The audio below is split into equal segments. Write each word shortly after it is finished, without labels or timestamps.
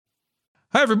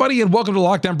Hi, everybody, and welcome to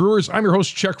Locked On Brewers. I'm your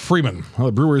host, Chuck Freeman. Well,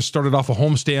 the Brewers started off a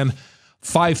homestand,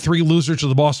 5-3 loser to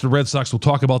the Boston Red Sox. We'll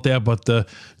talk about that, but the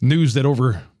news that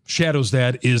overshadows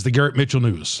that is the Garrett Mitchell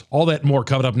news. All that and more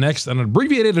coming up next on an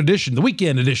abbreviated edition, the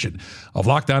weekend edition of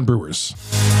Locked On Brewers.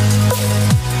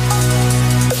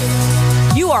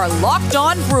 You are Locked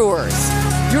On Brewers,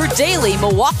 your daily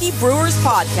Milwaukee Brewers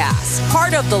podcast,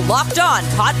 part of the Locked On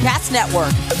Podcast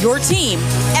Network, your team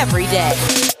every day.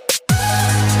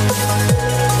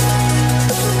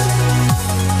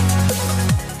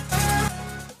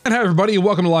 And hi, everybody, and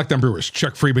welcome to Locked On Brewers.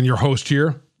 Chuck Freeman, your host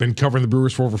here. Been covering the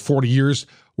Brewers for over 40 years.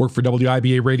 Worked for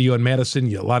WIBA Radio in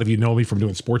Madison. A lot of you know me from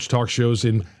doing sports talk shows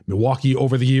in Milwaukee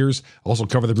over the years. Also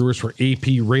cover the Brewers for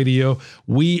AP Radio.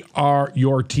 We are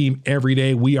your team every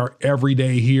day. We are every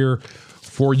day here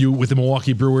for you with the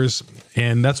Milwaukee Brewers.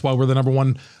 And that's why we're the number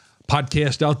one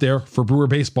podcast out there for Brewer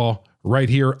baseball right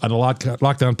here on the Locked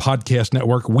On Podcast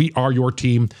Network. We are your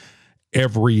team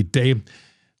every day.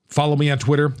 Follow me on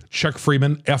Twitter, Chuck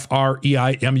Freeman,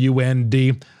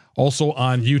 Freimund. Also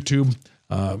on YouTube.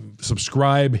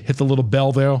 Subscribe, hit the little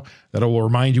bell there. That will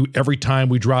remind you every time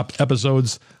we drop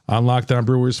episodes on Locked On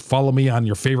Brewers. Follow me on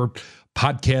your favorite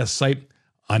podcast site.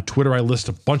 On Twitter, I list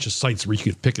a bunch of sites where you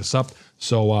can pick us up.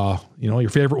 So, your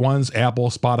favorite ones, Apple,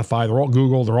 Spotify, they're all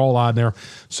Google, they're all on there.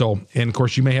 So, and of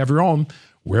course, you may have your own,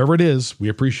 wherever it is. We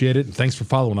appreciate it. And thanks for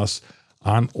following us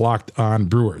on Locked On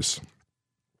Brewers.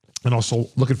 And also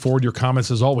looking forward to your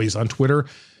comments as always on Twitter.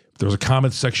 There's a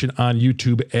comment section on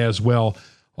YouTube as well.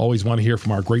 Always want to hear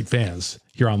from our great fans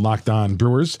here on Locked On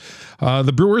Brewers.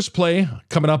 The Brewers play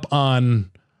coming up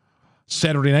on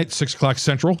Saturday night, 6 o'clock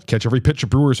Central. Catch every pitch of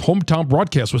Brewers' hometown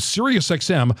broadcast with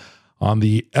SiriusXM on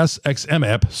the SXM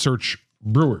app. Search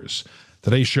Brewers.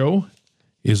 Today's show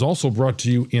is also brought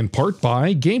to you in part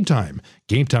by Game Time.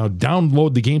 Game Time,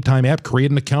 download the Game Time app, create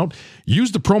an account,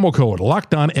 use the promo code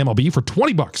LOCKEDONMLB for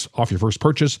 $20 off your first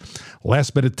purchase.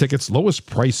 Last minute tickets, lowest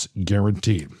price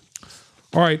guaranteed.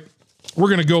 All right, we're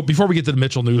going to go, before we get to the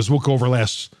Mitchell news, we'll go over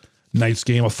last night's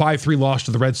game. A 5-3 loss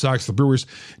to the Red Sox. The Brewers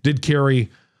did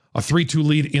carry a 3-2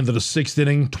 lead into the sixth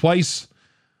inning twice.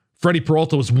 Freddie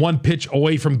Peralta was one pitch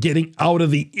away from getting out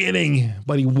of the inning,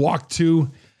 but he walked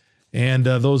two. And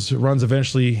those runs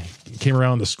eventually came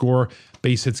around to score.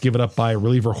 Base hits given up by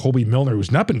reliever Hobie Milner,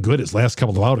 who's not been good his last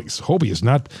couple of outings. Hobie has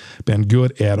not been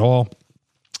good at all. There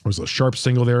was a sharp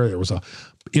single there. There was a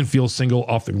infield single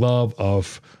off the glove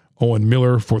of Owen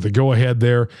Miller for the go-ahead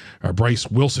there. Bryce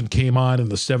Wilson came on in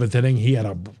the seventh inning. He had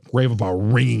a rave of a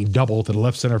ringing double to the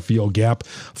left center field gap.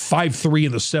 5-3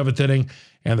 in the seventh inning,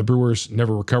 and the Brewers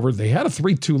never recovered. They had a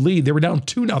 3-2 lead. They were down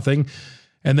 2-0.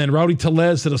 And then Rowdy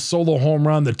Tellez hit a solo home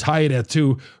run to tie it at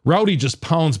 2. Rowdy just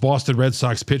pounds Boston Red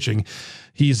Sox pitching.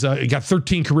 He's got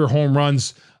 13 career home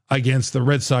runs against the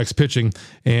Red Sox pitching,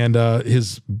 and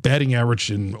his batting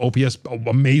average and OPS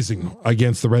amazing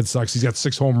against the Red Sox. He's got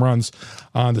 6 home runs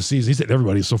on the season. He's hit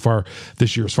everybody so far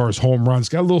this year as far as home runs.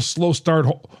 Got a little slow start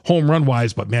home run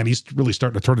wise, but man, he's really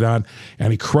starting to turn it on,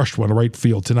 and he crushed one to right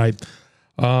field tonight.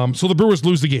 So the Brewers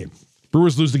lose the game.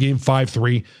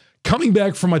 5-3. Coming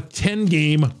back from a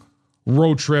 10-game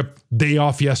road trip, day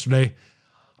off yesterday,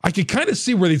 I could kind of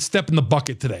see where they'd step in the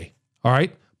bucket today. All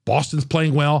right? Boston's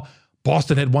playing well.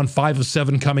 Boston had won 5 of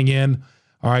 7 coming in.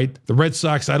 All right? The Red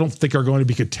Sox, I don't think are going to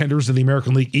be contenders in the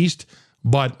American League East,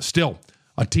 but still,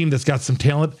 a team that's got some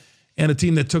talent and a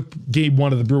team that took game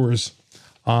 1 of the Brewers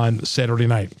on Saturday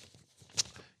night.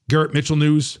 Garrett Mitchell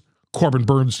news, Corbin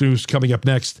Burns news coming up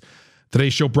next.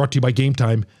 Today's show brought to you by Game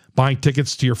Time. Buying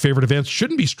tickets to your favorite events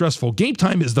shouldn't be stressful. Game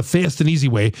Time is the fast and easy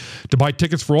way to buy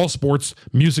tickets for all sports,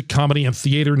 music, comedy, and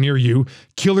theater near you.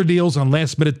 Killer deals on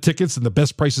last-minute tickets and the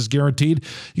best prices guaranteed.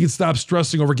 You can stop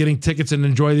stressing over getting tickets and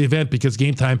enjoy the event because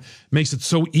Game Time makes it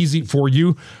so easy for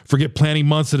you. Forget planning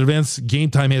months in advance.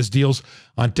 Game Time has deals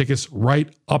on tickets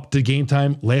right up to game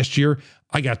time. Last year,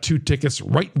 I got 2 tickets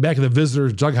right back in the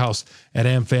visitors' dughouse at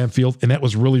AmFam Field, and that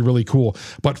was really, really cool.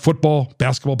 But football,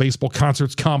 basketball, baseball,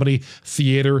 concerts, comedy,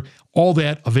 theater, all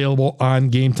that available on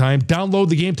Game Time. Download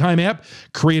the Game Time app,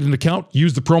 create an account,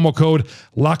 use the promo code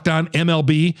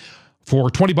LOCKEDONMLB for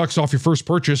 $20 off your first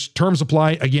purchase. Terms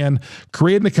apply. Again,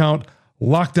 create an account,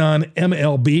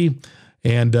 LOCKEDONMLB,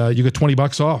 and you get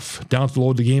 $20 off.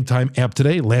 Download the Game Time app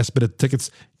today. Last minute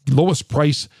tickets, lowest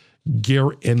price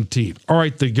guaranteed. All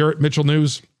right, the Garrett Mitchell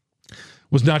news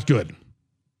was not good.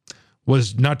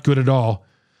 Was not good at all.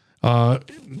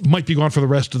 Might be gone for the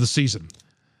rest of the season.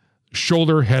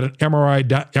 Shoulder, had an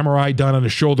MRI done on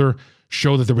his shoulder,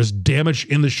 showed that there was damage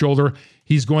in the shoulder.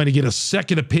 He's going to get a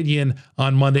second opinion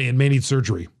on Monday and may need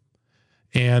surgery.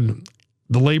 And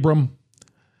the labrum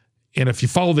And if you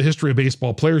follow the history of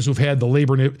baseball, players who had the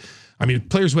labrum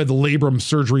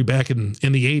surgery back in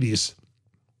the 80s,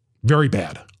 very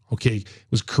bad. Okay.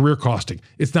 It was career costing.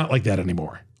 It's not like that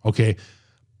anymore. Okay.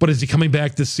 But is he coming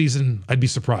back this season? I'd be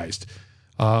surprised.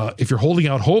 If you're holding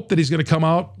out hope that he's going to come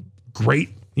out, great.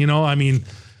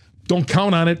 Don't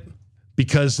count on it,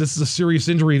 because this is a serious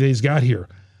injury that he's got here.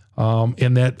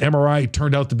 And that MRI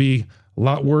turned out to be a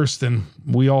lot worse than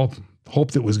we all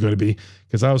hoped it was going to be,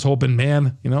 because I was hoping,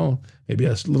 maybe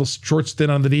a little short stint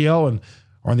on the DL and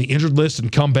on the injured list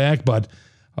and come back. But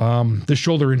this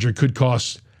shoulder injury could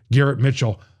cost Garrett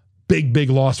Mitchell. Big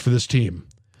loss for this team.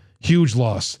 Huge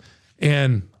loss.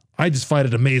 And I just find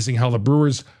it amazing how the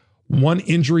Brewers, one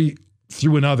injury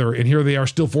through another, and here they are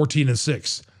still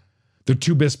 14-6. Their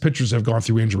two best pitchers have gone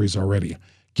through injuries already.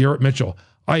 Garrett Mitchell.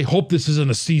 I hope this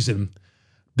isn't a season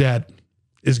that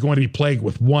is going to be plagued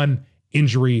with one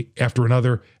injury after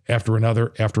another, after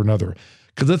another, after another.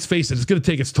 Because let's face it, it's going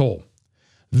to take its toll.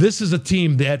 This is a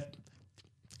team that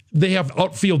they have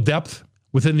outfield depth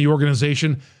within the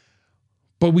organization,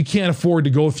 but we can't afford to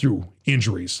go through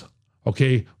injuries.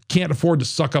 Okay? Can't afford to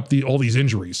suck up all these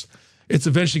injuries. It's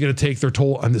eventually going to take their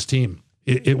toll on this team.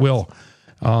 It will.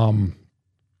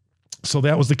 So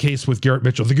that was the case with Garrett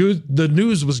Mitchell. The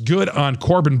news was good on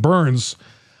Corbin Burnes.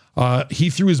 He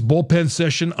threw his bullpen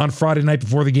session on Friday night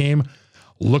before the game.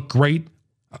 Looked great.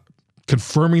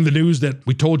 Confirming the news that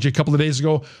we told you a couple of days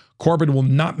ago. Corbin will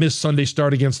not miss Sunday's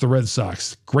start against the Red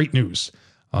Sox. Great news.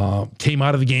 Came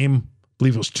out of the game, I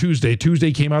believe it was Tuesday.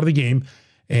 Tuesday came out of the game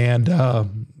and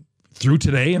threw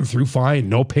today and threw fine.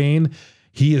 No pain.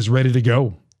 He is ready to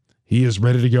go. He is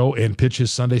ready to go and pitch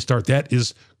his Sunday start. That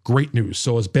is great news.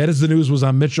 So as bad as the news was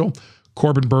on Mitchell,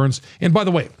 Corbin Burnes. And by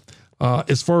the way,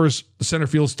 as far as the center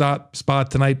field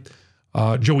spot tonight,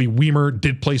 Joey Weimer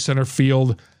did play center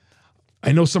field.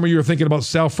 I know some of you are thinking about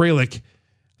Sal Frelick.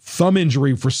 Thumb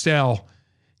injury for Sal.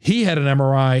 He had an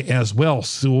MRI as well,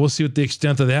 so we'll see what the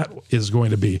extent of that is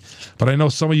going to be. But I know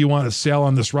some of you wanted Sal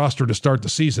on this roster to start the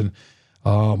season,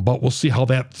 but we'll see how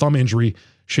that thumb injury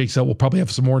shakes out. We'll probably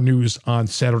have some more news on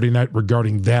Saturday night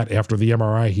regarding that after the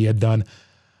MRI he had done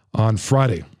on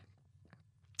Friday.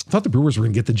 I thought the Brewers were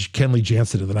going to get the Kenley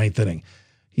Jansen in the ninth inning.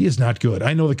 He is not good.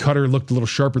 I know the cutter looked a little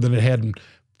sharper than it had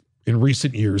in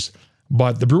recent years,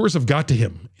 but the Brewers have got to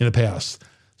him in the past.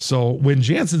 So when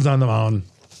Jansen's on the mound,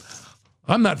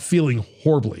 I'm not feeling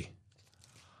horribly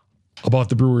about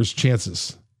the Brewers'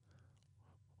 chances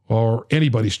or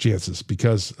anybody's chances,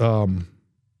 because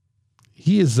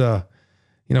he is,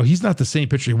 he's not the same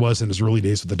pitcher he was in his early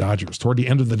days with the Dodgers. Toward the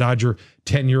end of the Dodger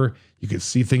tenure, you could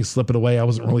see things slipping away. I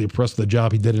wasn't really impressed with the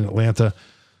job he did in Atlanta.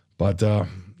 But, the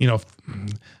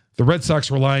Red Sox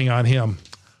relying on him.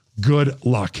 Good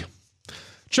luck.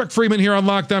 Chuck Freeman here on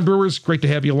Locked On Brewers. Great to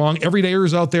have you along.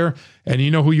 Everydayers out there, and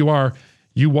you know who you are.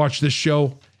 You watch this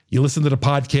show. You listen to the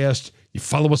podcast. You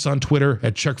follow us on Twitter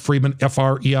at Chuck Freeman,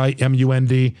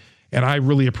 FREIMUND. And I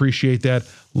really appreciate that.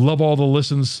 Love all the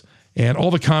listens and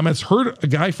all the comments. Heard a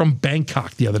guy from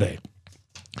Bangkok the other day.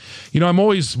 I'm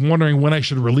always wondering when I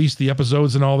should release the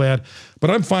episodes and all that, but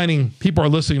I'm finding people are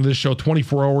listening to this show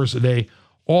 24 hours a day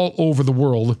all over the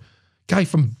world. Guy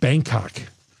from Bangkok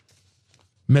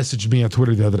messaged me on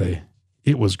Twitter the other day.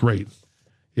 It was great.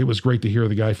 It was great to hear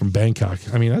the guy from Bangkok.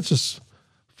 I mean, that's just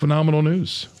phenomenal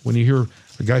news when you hear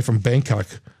a guy from Bangkok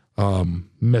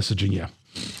messaging you.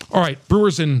 All right,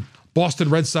 Brewers and Boston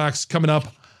Red Sox coming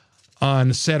up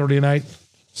on Saturday night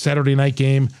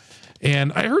game.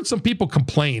 And I heard some people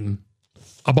complain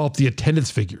about the attendance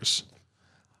figures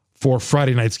for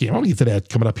Friday night's game. I'm going to get to that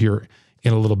coming up here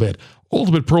in a little bit.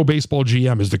 Ultimate Pro Baseball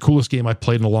GM is the coolest game I've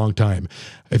played in a long time.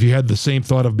 If you had the same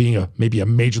thought of being maybe a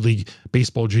Major League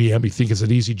Baseball GM, you think it's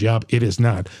an easy job. It is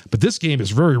not. But this game is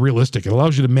very realistic. It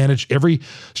allows you to manage every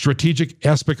strategic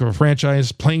aspect of a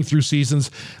franchise, playing through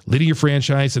seasons, leading your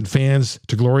franchise and fans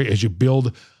to glory as you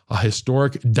build a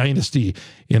historic dynasty.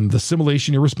 In the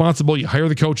simulation, you're responsible. You hire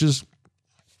the coaches,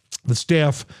 the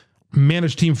staff,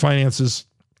 manage team finances,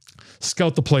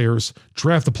 scout the players,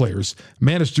 draft the players,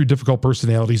 manage through difficult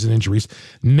personalities and injuries,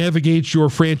 navigate your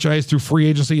franchise through free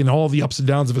agency and all the ups and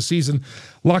downs of a season.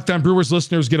 Locked On Brewers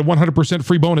listeners get a 100%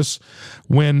 free bonus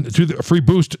free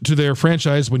boost to their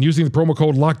franchise when using the promo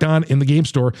code Locked On in the game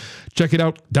store. Check it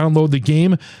out. Download the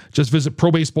game. Just visit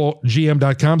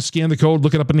probaseballgm.com. Scan the code.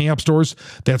 Look it up in the app stores.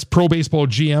 That's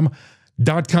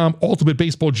probaseballgm.com. Ultimate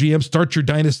Baseball GM. Start your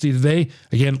dynasty today.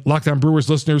 Again, Locked On Brewers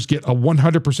listeners get a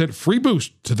 100% free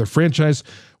boost to their franchise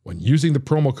when using the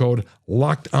promo code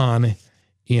Locked On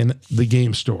in the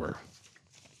game store.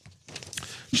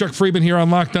 Chuck Freeman here on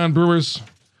Locked On Brewers.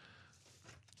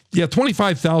 Yeah,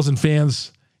 25,000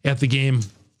 fans at the game.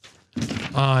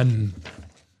 on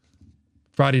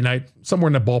Friday night, somewhere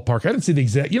in the ballpark. I didn't see the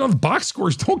exact, the box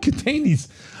scores don't contain these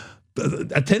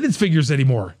attendance figures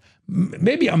anymore.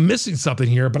 Maybe I'm missing something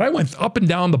here, but I went up and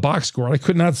down the box score and I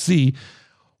could not see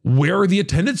where the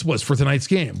attendance was for tonight's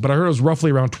game. But I heard it was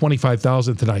roughly around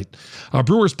 25,000 tonight.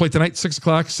 Brewers play tonight, 6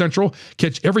 o'clock Central.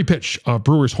 Catch every pitch of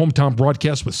Brewers' hometown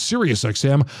broadcast with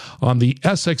SiriusXM on the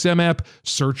SXM app.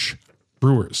 Search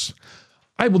Brewers.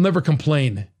 I will never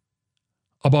complain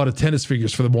about attendance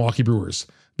figures for the Milwaukee Brewers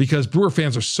because Brewer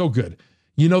fans are so good.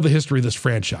 You know the history of this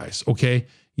franchise, okay?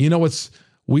 You know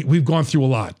we've gone through a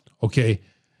lot, okay?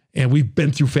 And we've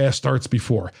been through fast starts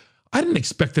before. I didn't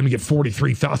expect them to get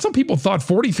 43,000. Some people thought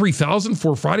 43,000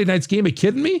 for Friday night's game. Are you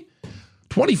kidding me?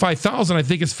 25,000 I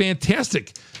think is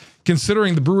fantastic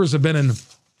considering the Brewers have been in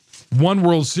one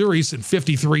World Series in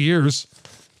 53 years.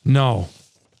 No.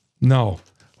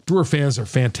 Brewer fans are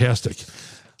fantastic.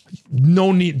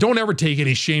 No need. Don't ever take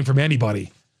any shame from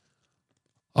anybody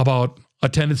about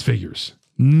attendance figures.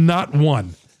 Not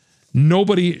one.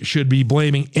 Nobody should be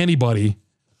blaming anybody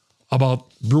about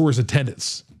Brewers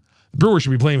attendance. Brewers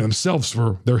should be blaming themselves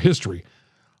for their history.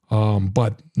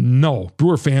 But no,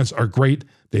 Brewer fans are great.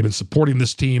 They've been supporting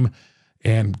this team.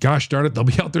 And gosh darn it, they'll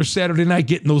be out there Saturday night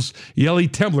getting those yelly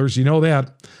tumblers. You know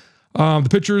that. The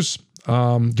pitchers,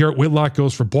 Garrett Whitlock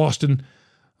goes for Boston.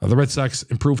 The Red Sox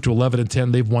improved to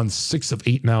 11-10. They've won 6 of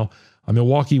 8 now.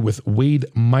 Milwaukee with Wade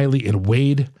Miley. And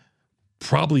Wade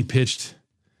probably pitched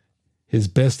his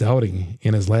best outing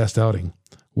in his last outing.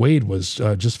 Wade was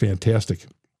just fantastic.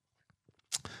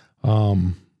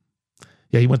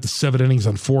 He went to 7 innings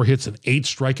on 4 hits and 8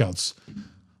 strikeouts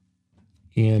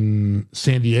in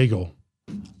San Diego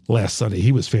last Sunday.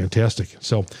 He was fantastic.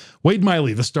 So Wade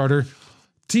Miley, the starter.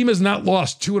 Team has not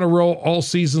lost 2 in a row all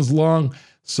seasons long.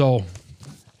 So,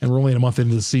 and we're only a month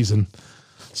into the season.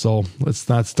 So let's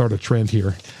not start a trend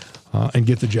here and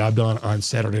get the job done on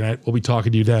Saturday night. We'll be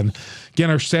talking to you then. Again,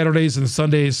 our Saturdays and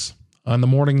Sundays on the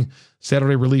morning,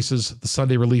 Saturday releases, the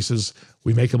Sunday releases,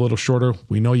 we make them a little shorter.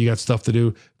 We know you got stuff to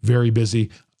do, very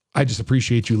busy. I just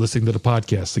appreciate you listening to the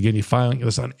podcast. Again, you find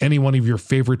us on any one of your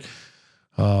favorite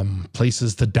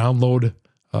places to download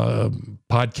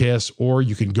podcasts, or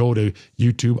you can go to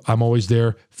YouTube. I'm always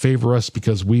there. Favor us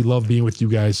because we love being with you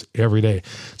guys every day.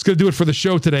 It's going to do it for the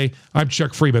show today. I'm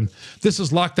Chuck Freeman. This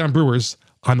is Locked On Brewers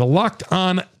on the Locked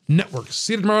On Network.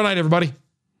 See you tomorrow night, everybody.